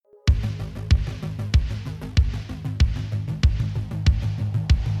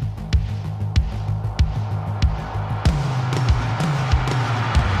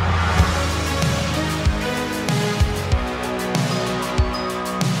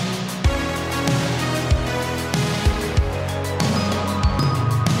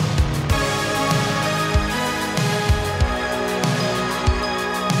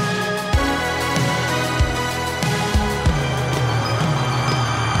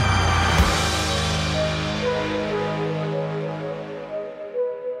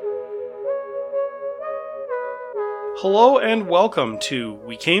Hello and welcome to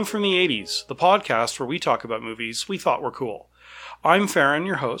We Came From the 80s, the podcast where we talk about movies we thought were cool. I'm Farron,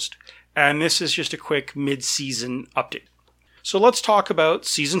 your host, and this is just a quick mid-season update. So let's talk about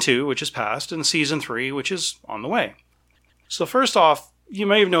Season 2, which is past, and Season 3, which is on the way. So first off, you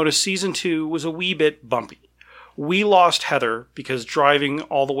may have noticed Season 2 was a wee bit bumpy. We lost Heather because driving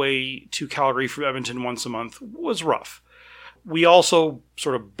all the way to Calgary from Edmonton once a month was rough. We also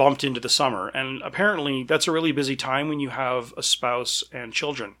sort of bumped into the summer, and apparently that's a really busy time when you have a spouse and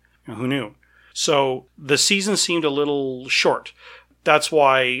children. Who knew? So the season seemed a little short. That's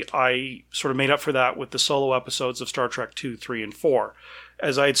why I sort of made up for that with the solo episodes of Star Trek 2, 3, and 4.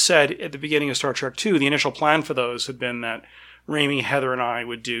 As I had said at the beginning of Star Trek 2, the initial plan for those had been that Raimi, Heather, and I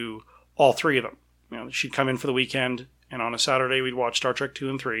would do all three of them. She'd come in for the weekend, and on a Saturday we'd watch Star Trek 2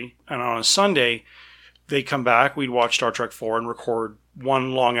 and 3, and on a Sunday they'd come back, we'd watch Star Trek 4 and record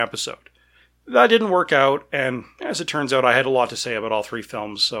one long episode. That didn't work out, and as it turns out, I had a lot to say about all three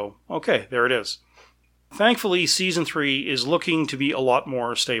films, so okay, there it is. Thankfully, Season 3 is looking to be a lot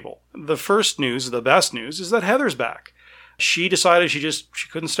more stable. The first news, the best news, is that Heather's back. She decided she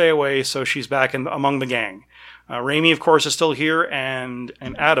couldn't stay away, so she's back among the gang. Raimi, of course, is still here, and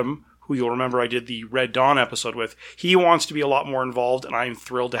Adam, who you'll remember I did the Red Dawn episode with, he wants to be a lot more involved, and I'm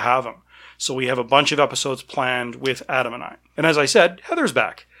thrilled to have him. So we have a bunch of episodes planned with Adam and I. And as I said, Heather's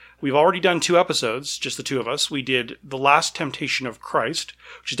back. We've already done 2 episodes, just the two of us. We did The Last Temptation of Christ,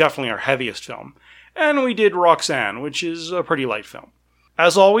 which is definitely our heaviest film. And we did Roxanne, which is a pretty light film.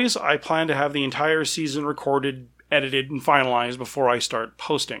 As always, I plan to have the entire season recorded, edited, and finalized before I start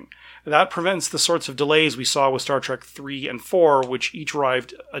posting. That prevents the sorts of delays we saw with Star Trek 3 and 4, which each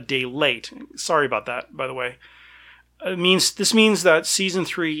arrived a day late. Sorry about that, by the way. This means that Season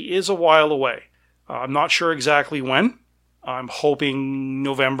 3 is a while away. I'm not sure exactly when. I'm hoping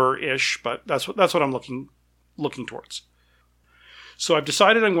November-ish, but that's what I'm looking towards. So I've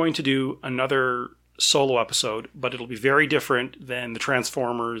decided I'm going to do another solo episode, but it'll be very different than the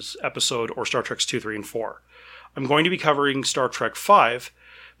Transformers episode or Star Trek 2, 3, and 4. I'm going to be covering Star Trek 5,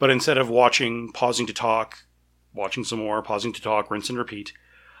 but instead of pausing to talk, watching some more, pausing to talk, rinse and repeat,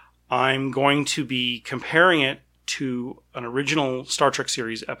 I'm going to be comparing it to an original Star Trek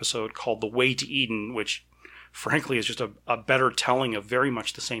series episode called The Way to Eden, which frankly is just a better telling of very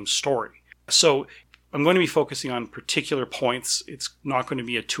much the same story. So I'm going to be focusing on particular points. It's not going to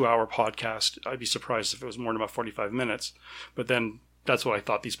be a 2-hour podcast. I'd be surprised if it was more than about 45 minutes. But then that's what I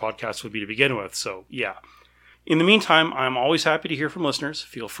thought these podcasts would be to begin with. So yeah. In the meantime, I'm always happy to hear from listeners.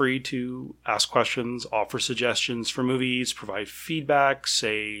 Feel free to ask questions, offer suggestions for movies, provide feedback,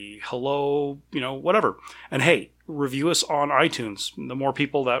 say hello, whatever. And hey, review us on iTunes. The more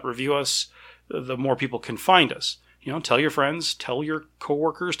people that review us, the more people can find us. Tell your friends, tell your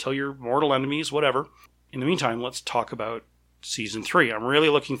coworkers, tell your mortal enemies, whatever. In the meantime, let's talk about Season 3. I'm really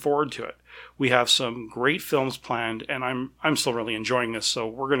looking forward to it. We have some great films planned, and I'm still really enjoying this, so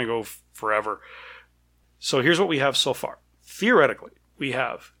we're going to go forever. So here's what we have so far. Theoretically, we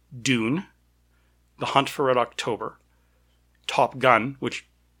have Dune, The Hunt for Red October, Top Gun, which,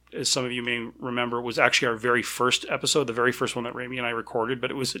 as some of you may remember, was actually our very first episode, the very first one that Raimi and I recorded,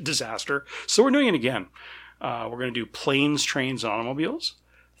 but it was a disaster. So we're doing it again. We're going to do Planes, Trains, and Automobiles,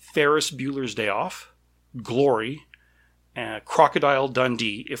 Ferris Bueller's Day Off, Glory, Crocodile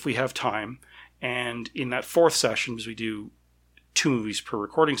Dundee, if we have time. And in that 4th session, because we do 2 movies per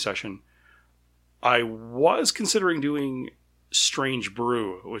recording session, I was considering doing Strange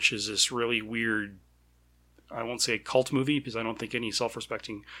Brew, which is this really weird, I won't say cult movie, because I don't think any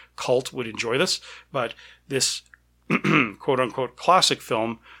self-respecting cult would enjoy this, but this quote-unquote classic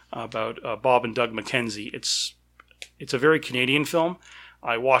film about Bob and Doug McKenzie. It's a very Canadian film.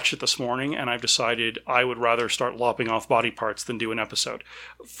 I watched it this morning, and I've decided I would rather start lopping off body parts than do an episode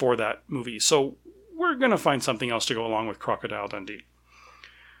for that movie. So we're going to find something else to go along with Crocodile Dundee.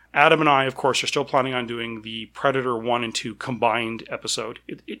 Adam and I, of course, are still planning on doing the Predator 1 and 2 combined episode.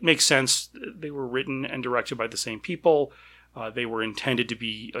 It makes sense. They were written and directed by the same people. They were intended to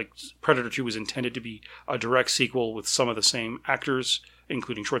be, Predator 2 was intended to be a direct sequel with some of the same actors,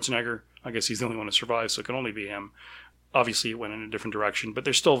 including Schwarzenegger. I guess he's the only one to survive, so it can only be him. Obviously, it went in a different direction, but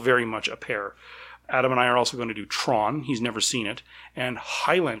they're still very much a pair. Adam and I are also going to do Tron. He's never seen it. And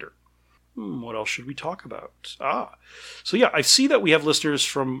Highlander. What else should we talk about? So yeah, I see that we have listeners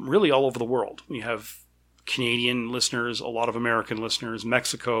from really all over the world. We have Canadian listeners, a lot of American listeners,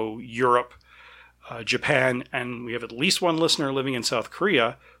 Mexico, Europe, Japan, and we have at least one listener living in South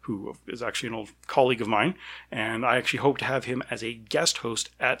Korea who is actually an old colleague of mine, and I actually hope to have him as a guest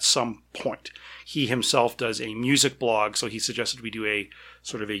host at some point. He himself does a music blog, so he suggested we do a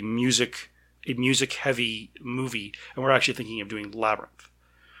sort of a music a music-heavy movie, and we're actually thinking of doing Labyrinth.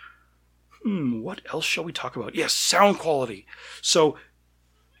 What else shall we talk about? Yes, sound quality. So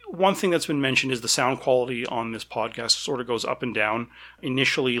one thing that's been mentioned is the sound quality on this podcast sort of goes up and down.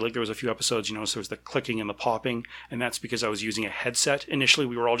 Initially, like there was a few episodes, you notice there was the clicking and the popping, and that's because I was using a headset. Initially,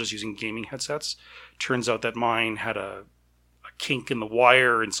 we were all just using gaming headsets. Turns out that mine had a kink in the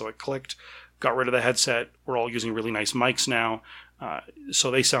wire, and so it clicked. Got rid of the headset. We're all using really nice mics now,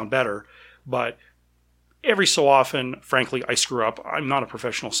 so they sound better. But every so often, frankly, I screw up. I'm not a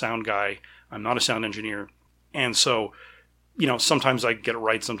professional sound guy. I'm not a sound engineer. And so, sometimes I get it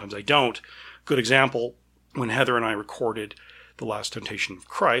right, sometimes I don't. Good example, when Heather and I recorded The Last Temptation of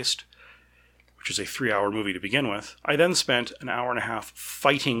Christ, which is a 3-hour movie to begin with, I then spent an hour and a half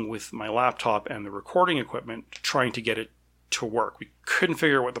fighting with my laptop and the recording equipment trying to get it to work. We couldn't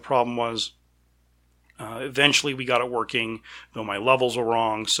figure out what the problem was. Eventually we got it working, though my levels were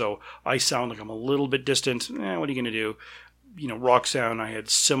wrong, so I sound like I'm a little bit distant. What are you going to do? Roxanne, I had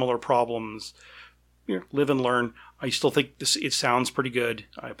similar problems. Live and learn. I still think it sounds pretty good.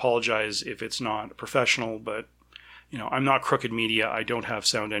 I apologize if it's not professional, but I'm not Crooked Media. I don't have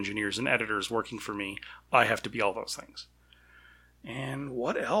sound engineers and editors working for me. I have to be all those things. And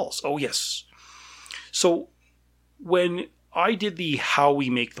what else? Oh, yes. So when I did the How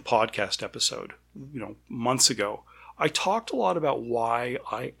We Make the Podcast episode, months ago, I talked a lot about why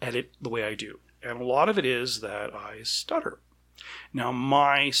I edit the way I do. And a lot of it is that I stutter. Now,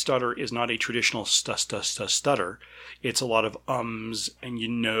 my stutter is not a traditional stutter. It's a lot of ums and you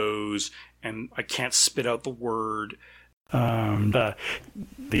knows, and I can't spit out the word. It's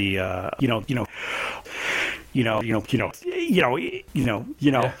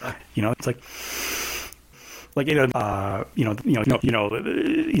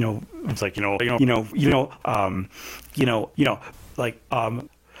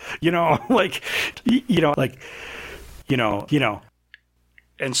like,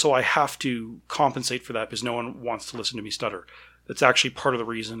 and so I have to compensate for that because no one wants to listen to me stutter. That's actually part of the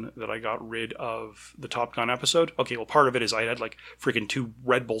reason that I got rid of the Top Gun episode. Okay, well, part of it is I had like freaking 2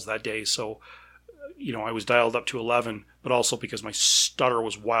 Red Bulls that day, so I was dialed up to 11, but also because my stutter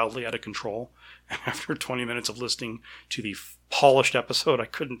was wildly out of control. And after 20 minutes of listening to the polished episode, I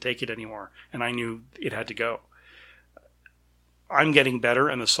couldn't take it anymore, and I knew it had to go. I'm getting better,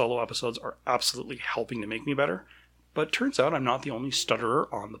 and the solo episodes are absolutely helping to make me better. But it turns out I'm not the only stutterer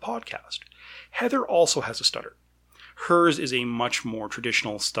on the podcast. Heather also has a stutter. Hers is a much more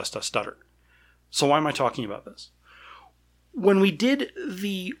traditional stutter. So why am I talking about this? When we did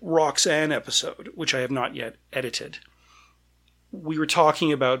the Roxanne episode, which I have not yet edited, we were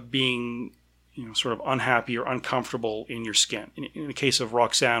talking about being sort of unhappy or uncomfortable in your skin. In the case of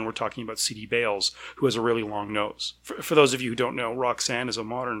Roxanne, we're talking about C.D. Bales, who has a really long nose. For those of you who don't know, Roxanne is a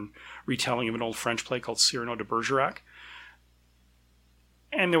modern retelling of an old French play called Cyrano de Bergerac.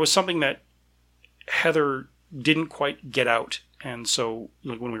 And there was something that Heather didn't quite get out. And so,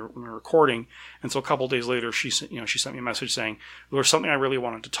 when we were recording, and so a couple of days later, she sent me a message saying, there was something I really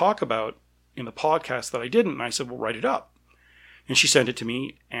wanted to talk about in the podcast that I didn't. And I said, well, write it up. And she sent it to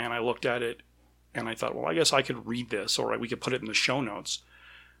me, and I looked at it, and I thought, well, I guess I could read this, or we could put it in the show notes.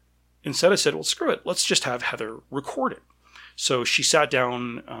 Instead, I said, well, screw it. Let's just have Heather record it. So she sat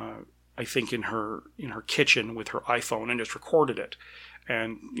down, I think, in her kitchen with her iPhone and just recorded it.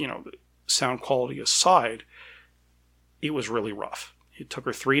 And, sound quality aside, it was really rough. It took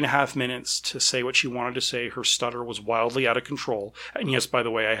her 3.5 minutes to say what she wanted to say. Her stutter was wildly out of control. And yes, by the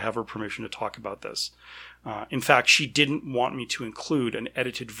way, I have her permission to talk about this. In fact, she didn't want me to include an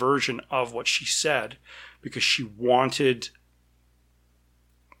edited version of what she said because she wanted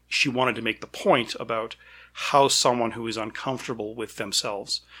to make the point about how someone who is uncomfortable with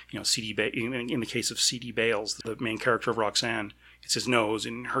themselves, in the case of C.D. Bales, the main character of Roxanne, it's his nose.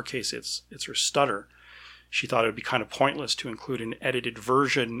 In her case, it's her stutter. She thought it would be kind of pointless to include an edited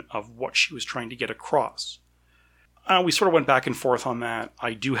version of what she was trying to get across. We sort of went back and forth on that.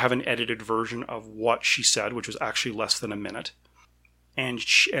 I do have an edited version of what she said, which was actually less than a minute. And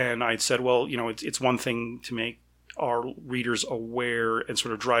I'd said, well, it's one thing to make our readers aware and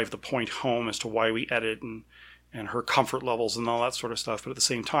sort of drive the point home as to why we edit and her comfort levels and all that sort of stuff. But at the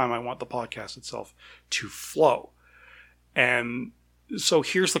same time, I want the podcast itself to flow. And so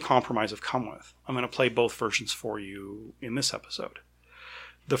here's the compromise I've come with. I'm going to play both versions for you in this episode.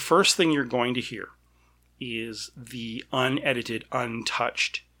 The first thing you're going to hear is the unedited,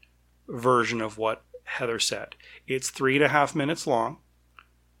 untouched version of what Heather said. It's 3.5 minutes long,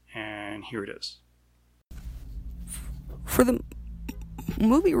 and here it is. For the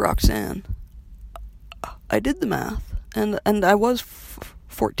movie Roxanne, I did the math, and I was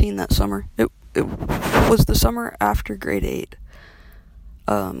 14 that summer. It was the summer after grade 8.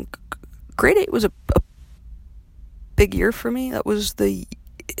 Grade 8 was a big year for me. That was the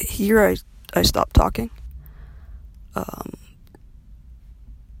year I stopped talking.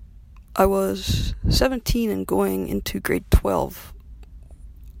 I was 17 and going into grade 12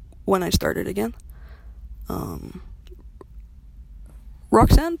 when I started again.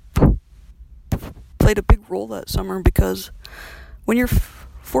 Roxanne played a big role that summer because when you're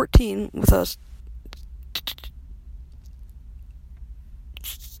 14 with us,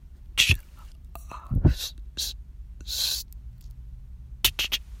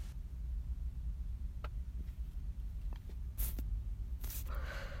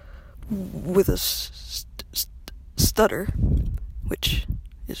 with a stutter, which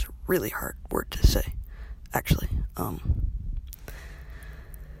is a really hard word to say, actually.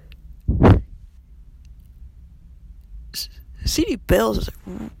 C.D. Bales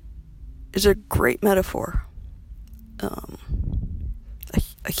is a great metaphor, a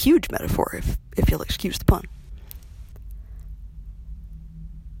huge metaphor, if you'll excuse the pun.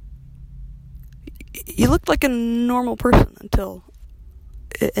 You looked like a normal person until,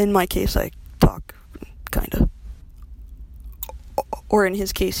 in my case, I talk, kinda. Or in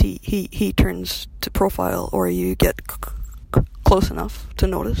his case, he turns to profile, or you get close enough to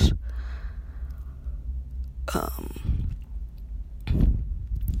notice.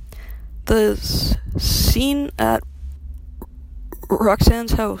 The scene at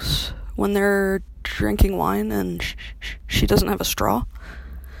Roxanne's house when they're drinking wine and she doesn't have a straw,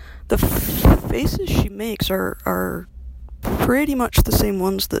 the faces she makes are pretty much the same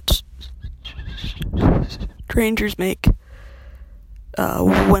ones that strangers make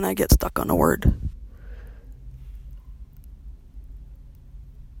when I get stuck on a word.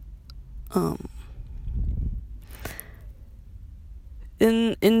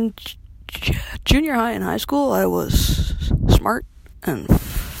 In junior high and high school, I was smart and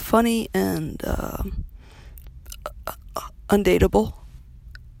funny and undateable,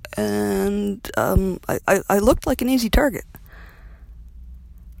 and I looked like an easy target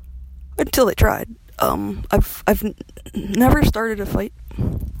until they tried. I've never started a fight.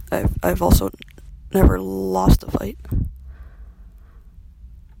 I've also never lost a fight.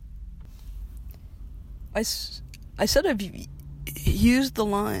 I said I've used the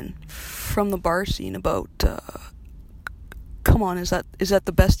line from the bar scene about come on, is that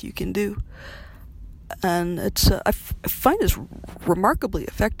the best you can do? And it's I find it's remarkably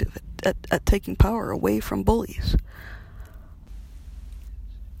effective at taking power away from bullies.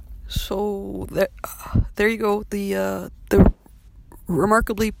 So there you go, the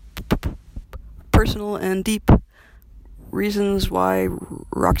remarkably personal and deep reasons why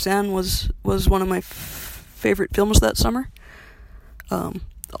Roxanne was one of my favorite films that summer.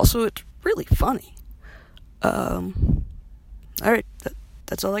 Also, it's really funny. Alright,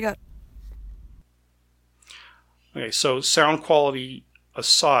 that's all I got. Okay, so sound quality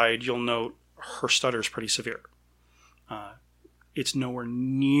aside, you'll note her stutter's pretty severe. It's nowhere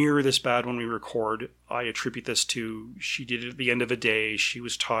near this bad when we record. I attribute this to she did it at the end of a day. She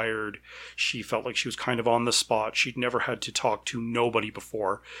was tired. She felt like she was kind of on the spot. She'd never had to talk to nobody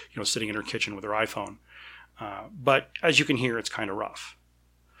before, sitting in her kitchen with her iPhone. But as you can hear, it's kind of rough.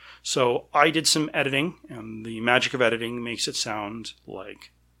 So I did some editing, and the magic of editing makes it sound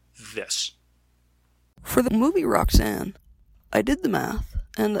like this. For the movie Roxanne, I did the math,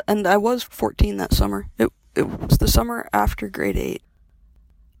 and I was 14 that summer. It was the summer after grade 8.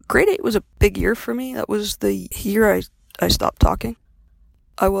 Grade 8 was a big year for me. That was the year I stopped talking.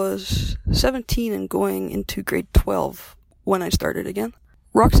 I was 17 and going into grade 12 when I started again.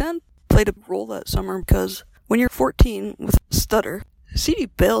 Roxanne played a role that summer because when you're 14 with a stutter, C.D.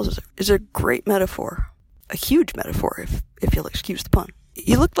 Bales is a great metaphor, a huge metaphor, if you'll excuse the pun.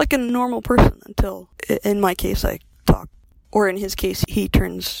 You looked like a normal person until, in my case, I talk. Or in his case, he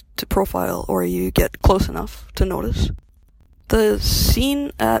turns to profile, or you get close enough to notice. The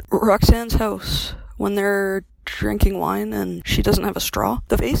scene at Roxanne's house when they're drinking wine and she doesn't have a straw,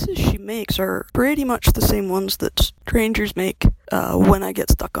 the faces she makes are pretty much the same ones that strangers make when I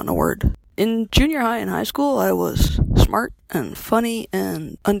get stuck on a word. In junior high and high school, I was smart and funny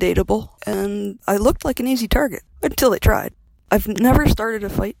and undateable, and I looked like an easy target until they tried. I've never started a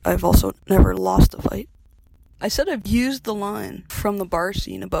fight. I've also never lost a fight. I said I've used the line from the bar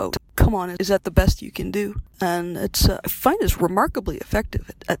scene about, come on, is that the best you can do? And it's I find it's remarkably effective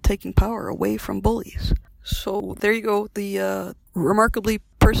at taking power away from bullies. So there you go, the remarkably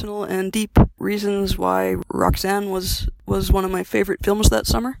personal and deep reasons why Roxanne was one of my favorite films that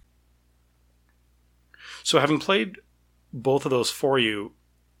summer. So having played both of those for you,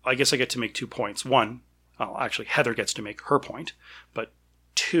 I guess I get to make 2 points. One, actually, Heather gets to make her point, but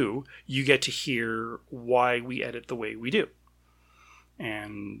 2, you get to hear why we edit the way we do.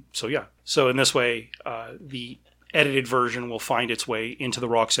 And so, yeah. So in this way, the edited version will find its way into the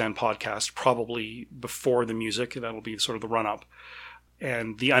Roxanne podcast probably before the music. That'll be sort of the run-up.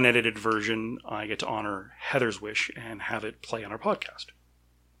 And the unedited version, I get to honor Heather's wish and have it play on our podcast.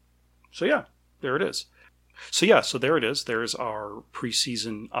 So yeah, there it is. So there it is. There's our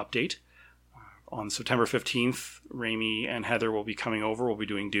preseason update. On September 15th, Raimi and Heather will be coming over. We'll be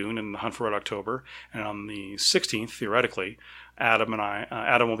doing Dune and The Hunt for Red October. And on the 16th, theoretically, Adam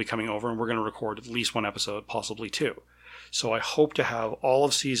will be coming over, and we're going to record at least 1 episode, possibly 2. So I hope to have all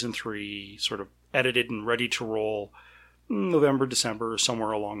of season 3 sort of edited and ready to roll November, December,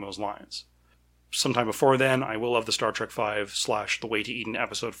 somewhere along those lines. Sometime before then, I will have the Star Trek V / The Way to Eden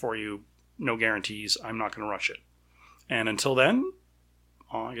episode for you. No guarantees. I'm not going to rush it. And until then,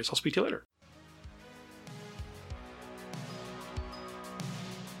 I guess I'll speak to you later.